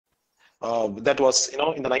that was,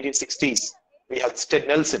 in the 1960s. We had Ted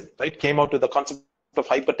Nelson, right, came out with the concept of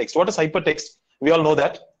hypertext. What is hypertext? We all know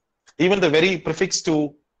that. Even the very prefix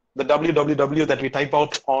to the www that we type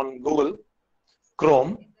out on Google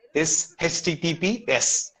Chrome is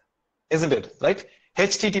HTTPS, isn't it? Right?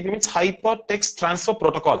 HTTP means Hypertext Transfer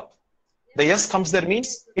Protocol. The S comes there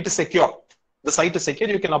means it is secure. The site is secure.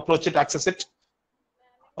 You can approach it, access it.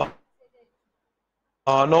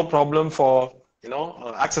 No problem for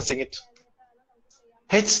accessing it.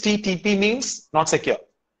 HTTP means not secure.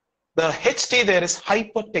 The HT there is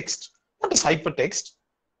hypertext. What is hypertext?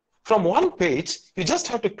 From one page, you just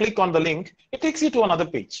have to click on the link. It takes you to another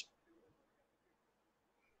page.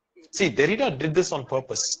 See, Derrida did this on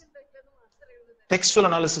purpose. Textual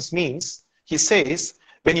analysis means, he says,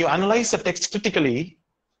 when you analyze a text critically,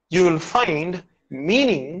 you will find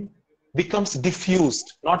meaning becomes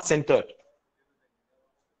diffused, not centered.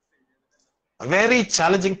 A very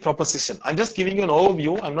challenging proposition. I'm just giving you an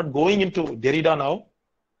overview. I'm not going into Derrida now.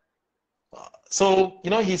 So,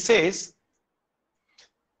 he says,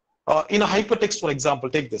 in a hypertext, for example,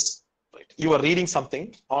 take this. Right? You are reading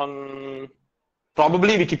something on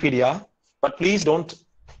probably Wikipedia, but please don't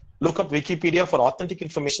look up Wikipedia for authentic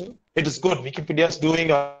information. It is good. Wikipedia is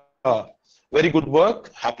doing a very good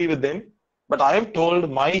work. Happy with them. But I have told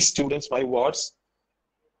my students, my words,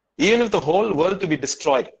 even if the whole world to be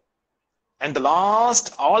destroyed, and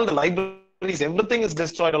all the libraries, everything is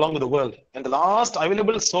destroyed along with the world, and the last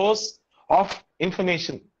available source of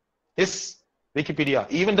information is Wikipedia.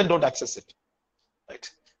 Even then, don't access it, right?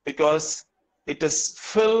 Because it is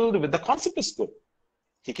filled with, the concept is good.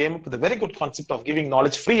 He came up with a very good concept of giving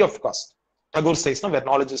knowledge free of cost. Tagore says, where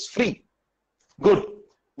knowledge is free. Good.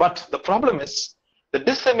 But the problem is, the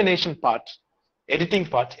dissemination part, editing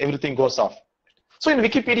part, everything goes off. So in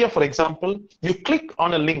Wikipedia, for example, you click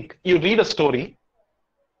on a link, you read a story,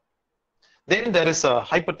 then there is a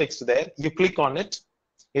hypertext there, you click on it,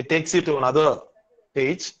 it takes you to another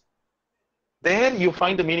page. There you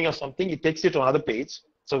find the meaning of something, it takes you to another page.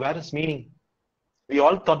 So where is meaning? We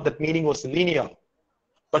all thought that meaning was linear.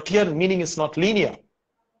 But here meaning is not linear.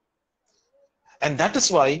 And that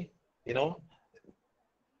is why,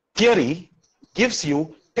 theory gives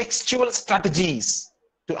you textual strategies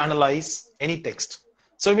to analyze any text.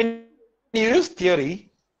 So when you use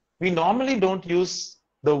theory, we normally don't use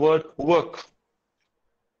the word work.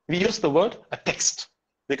 We use the word a text,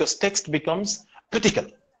 because text becomes critical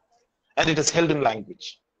and it is held in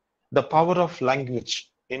language. The power of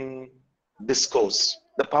language in discourse,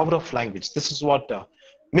 the power of language. This is what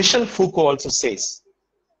Michel Foucault also says.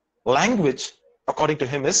 Language, according to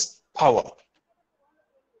him, is power.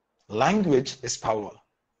 Language is power.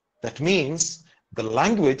 That means the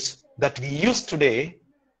language that we use today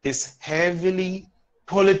is heavily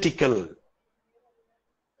political.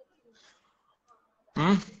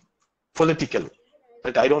 Political.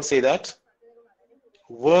 But I don't say that.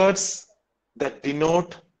 Words that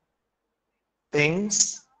denote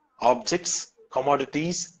things, objects,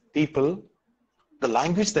 commodities, people, the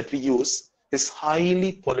language that we use is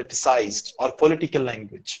highly politicized or political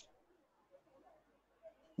language.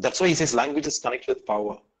 That's why he says language is connected with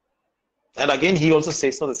power. And again, he also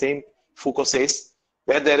says, the same Foucault says,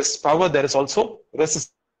 where there is power, there is also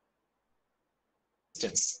resistance.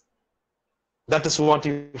 That is what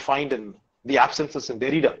you find in the absences in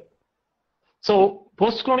Derrida. So,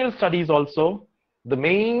 postcolonial studies also, the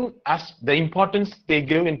importance they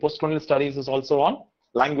give in postcolonial studies is also on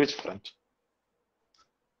language front.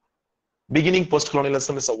 Beginning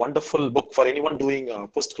Postcolonialism is a wonderful book for anyone doing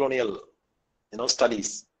postcolonial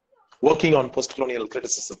studies, working on postcolonial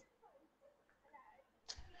criticism.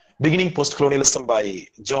 Beginning Postcolonialism by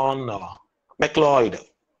John McLeod.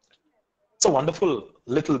 It's a wonderful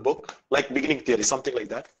little book, like Beginning Theory, something like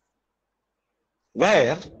that,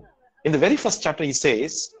 where in the very first chapter he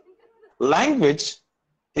says, language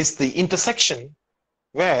is the intersection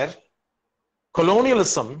where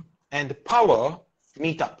colonialism and power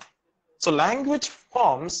meet up. So language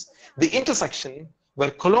forms the intersection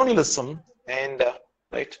where colonialism and,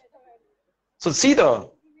 right? So see the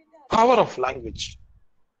power of language.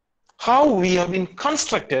 How we have been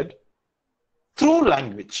constructed through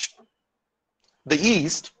language. The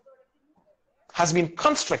East has been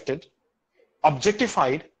constructed,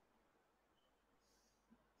 objectified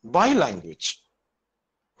by language.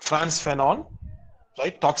 Frantz Fanon,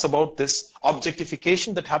 right, talks about this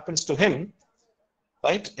objectification that happens to him,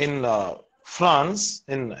 right, in France,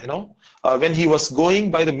 when he was going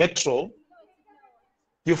by the metro.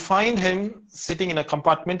 You find him sitting in a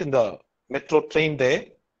compartment in the metro train there,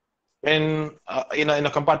 when in a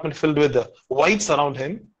compartment filled with whites around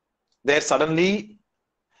him. There suddenly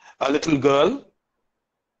A little girl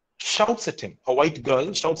shouts at him. A white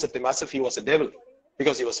girl shouts at him as if he was a devil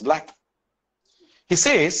because he was black. He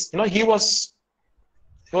says, he was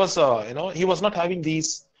not having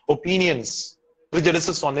these opinions,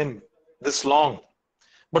 prejudices on him this long.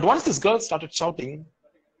 But once this girl started shouting,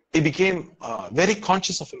 he became very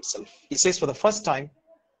conscious of himself. He says, for the first time,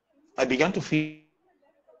 I began to feel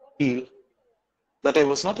that I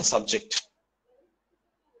was not a subject.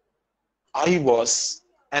 I was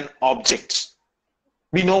an object.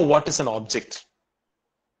 We know what is an object,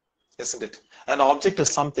 isn't it? An object is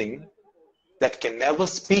something that can never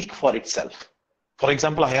speak for itself. For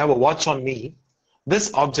example, I have a watch on me.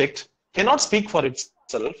 This object cannot speak for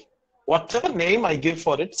itself. Whatever name I give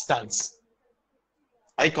for it stands.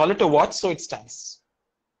 I call it a watch, so it stands.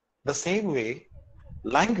 The same way,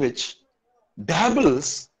 language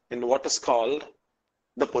dabbles in what is called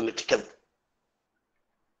the political.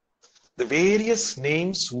 The various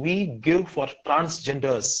names we give for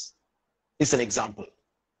transgenders is an example.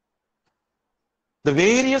 The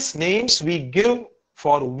various names we give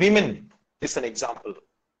for women is an example.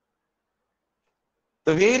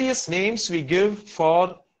 The various names we give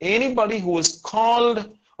for anybody who is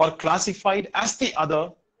called or classified as the other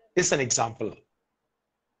is an example.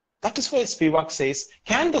 That is why Spivak says,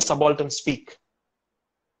 can the subaltern speak?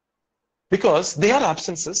 Because they are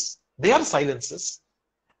absences, they are silences.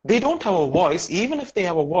 They don't have a voice. Even if they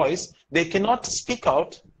have a voice, they cannot speak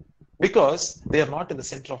out because they are not in the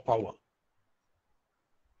center of power.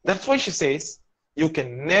 That's why she says, you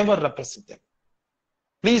can never represent them.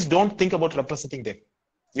 Please don't think about representing them.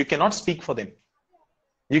 You cannot speak for them.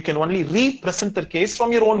 You can only represent their case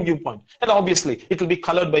from your own viewpoint. And obviously, it will be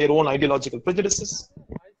colored by your own ideological prejudices,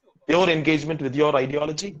 your engagement with your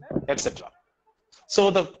ideology, etc. So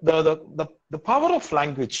the power of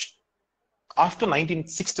language after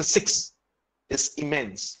 1966 is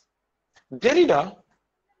immense. Derrida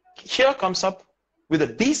here comes up with a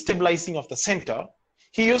destabilizing of the center.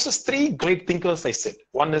 He uses three great thinkers, I said.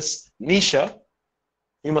 One is Nietzsche.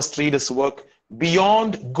 You must read his work,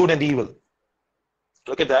 Beyond Good and Evil.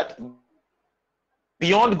 Look at that.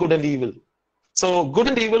 Beyond Good and Evil. So good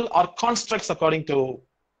and evil are constructs according to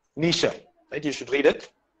Nietzsche. Right? You should read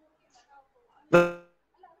it. The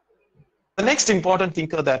next important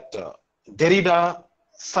thinker that Derrida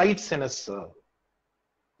cites in his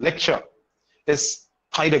lecture is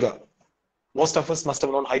Heidegger. Most of us must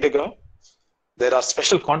have known Heidegger. There are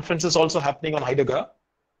special conferences also happening on Heidegger.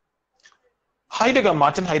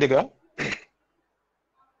 Martin Heidegger,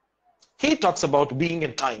 he talks about being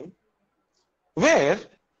in time, where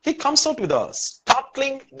he comes out with a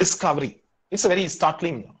startling discovery. It's a very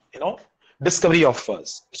startling, discovery of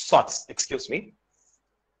sorts, excuse me.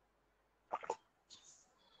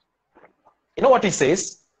 You know what he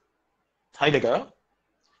says? Heidegger,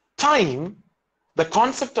 time, the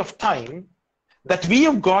concept of time that we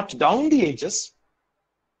have got down the ages,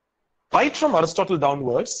 right from Aristotle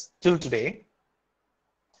downwards till today,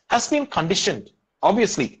 has been conditioned,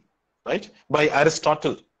 obviously, right, by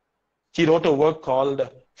Aristotle. He wrote a work called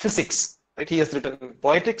Physics. Right? He has written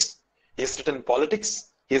poetics, he has written politics,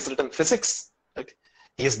 he has written physics. Right?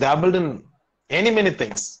 He has dabbled in many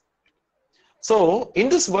things. So, in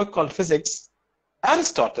this work called Physics,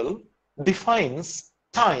 Aristotle defines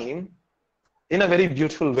time in a very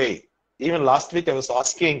beautiful way. Even last week I was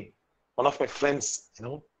asking one of my friends,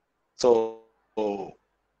 so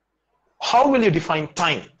how will you define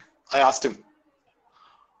time? I asked him.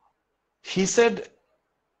 He said,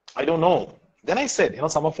 I don't know. Then I said,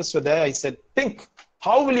 some of us were there. I said, think,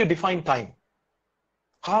 how will you define time?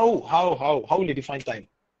 How will you define time?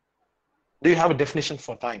 Do you have a definition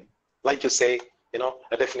for time? Like you say,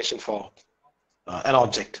 a definition for an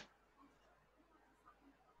object.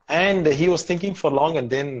 And he was thinking for long, and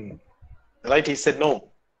then, right, he said,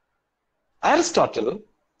 no. Aristotle,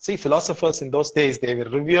 see, philosophers in those days, they were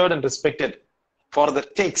revered and respected for their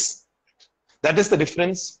takes. That is the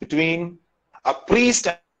difference between a priest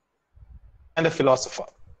and a philosopher.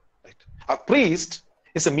 Right? A priest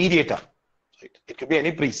is a mediator. Right? It could be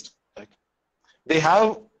any priest. Right? They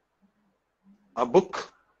have a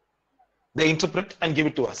book, they interpret and give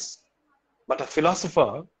it to us. But a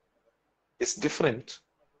philosopher is different.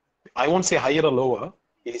 I won't say higher or lower.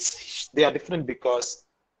 They are different because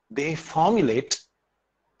they formulate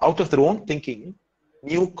out of their own thinking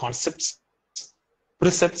new concepts,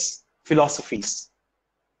 precepts, philosophies.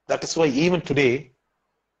 That is why even today,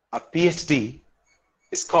 a PhD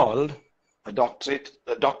is called a doctor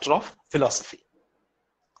of philosophy.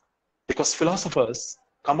 Because philosophers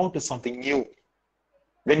come out with something new.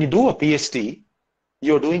 When you do a PhD,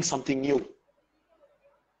 you're doing something new.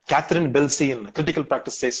 Catherine Belsey in Critical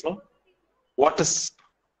Practice says, no, what is,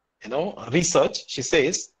 research? She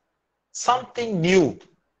says, something new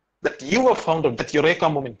that you have found out, that eureka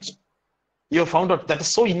moment, you have found out that is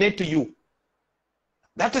so innate to you.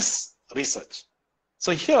 That is research.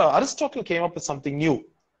 So here, Aristotle came up with something new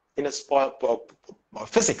in his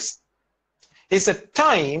physics. He said,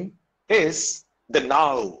 time is the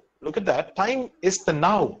now. Look at that. Time is the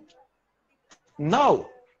now. Now.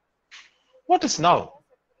 What is now?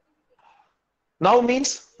 Now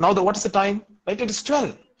means, what is the time? Right? It is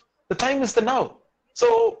 12. The time is the now.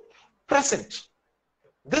 So, present.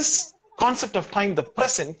 This concept of time, the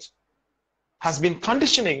present, has been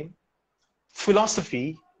conditioning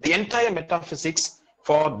philosophy, the entire metaphysics,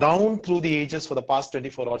 for down through the ages for the past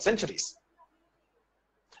 24 odd centuries.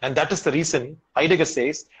 And that is the reason Heidegger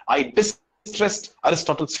says, I distrust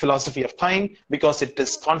Aristotle's philosophy of time because it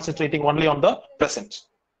is concentrating only on the present.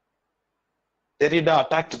 Derrida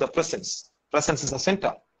attacked the presence. Presence is the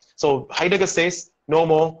center. So Heidegger says, no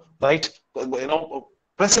more, right?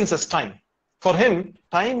 Presence is time. For him,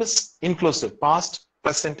 time is inclusive, past,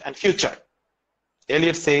 present, and future.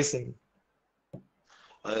 Eliot says in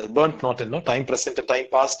Burnt Norton, time present and time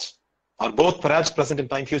past are both perhaps present and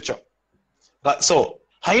time future. So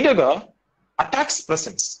Heidegger attacks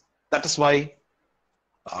presence. That is why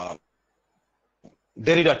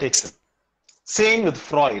Derrida takes it. Same with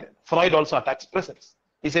Freud. Freud also attacks presence.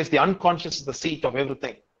 He says the unconscious is the seat of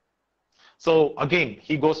everything. So again,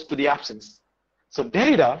 he goes to the absence. So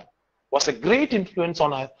Derrida was a great influence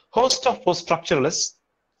on a host of post-structuralists.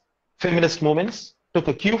 Feminist movements took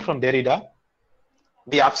a cue from Derrida.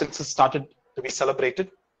 The absences started to be celebrated.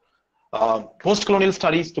 Post-colonial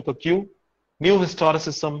studies took a cue. New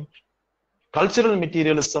historicism, cultural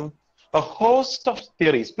materialism, a host of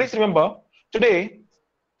theories. Please remember, today,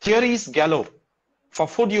 theories galore. For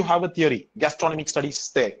food, you have a theory. Gastronomic studies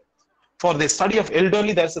is there. For the study of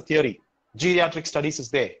elderly, there's a theory. Geriatric studies is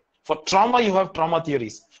there. For trauma, you have trauma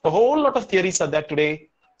theories. A whole lot of theories are there today,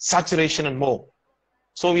 saturation and more.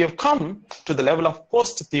 So we have come to the level of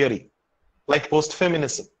post-theory, like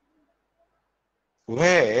post-feminism,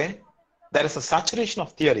 where there is a saturation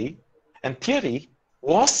of theory, and theory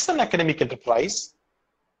was an academic enterprise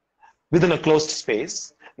within a closed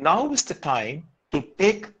space. Now is the time to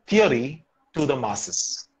take theory to the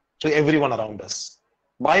masses, to everyone around us,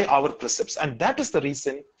 by our precepts. And that is the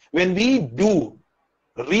reason when we do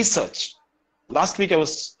research. Last week I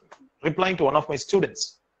was replying to one of my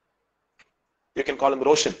students. You can call him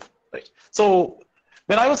Roshan, right? So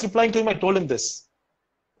when I was replying to him, I told him this,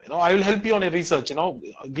 I will help you on a research,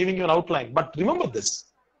 giving you an outline. But remember this,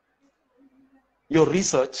 your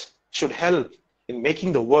research should help in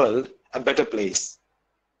making the world a better place.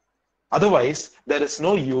 Otherwise, there is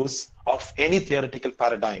no use of any theoretical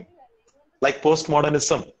paradigm. Like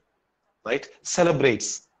postmodernism, right,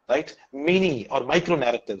 celebrates, right, mini or micro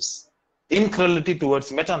narratives, incredulity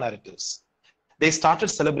towards meta narratives. They started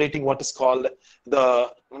celebrating what is called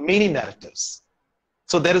the mini narratives.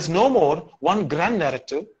 So there is no more one grand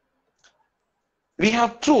narrative. We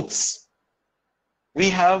have truths. We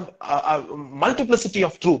have a multiplicity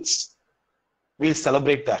of truths. We'll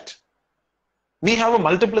celebrate that. We have a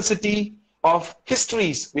multiplicity of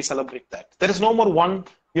histories. We celebrate that. There is no more one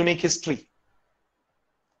unique history.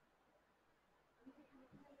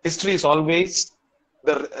 History is always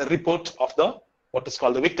the report of the what is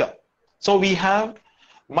called the victor. So we have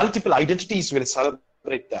multiple identities. We'll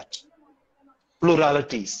celebrate that.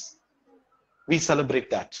 Pluralities. We celebrate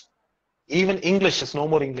that. Even English is no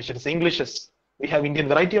more English. It is Englishes. We have Indian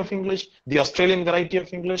variety of English, the Australian variety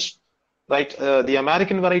of English, right? The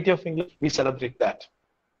American variety of English. We celebrate that.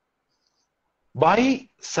 By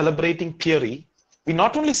celebrating theory, we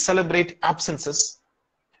not only celebrate absences,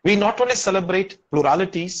 we not only celebrate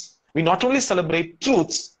pluralities, we not only celebrate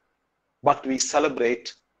truths, but we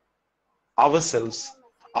celebrate ourselves,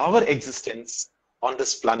 our existence on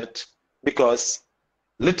this planet, because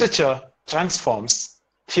literature transforms,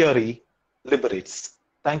 theory liberates.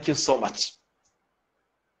 Thank you so much.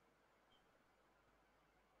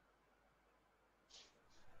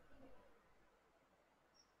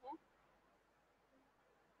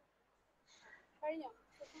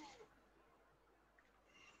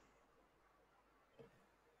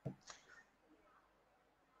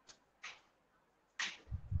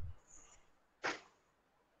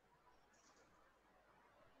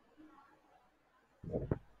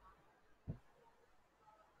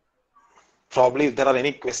 Probably if there are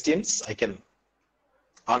any questions, I can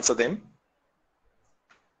answer them.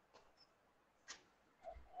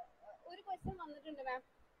 ഒരു question വന്നിട്ടുണ്ട് മാം,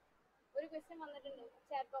 ഒരു question വന്നിട്ടുണ്ട്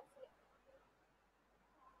chat ബോക്സിൽ.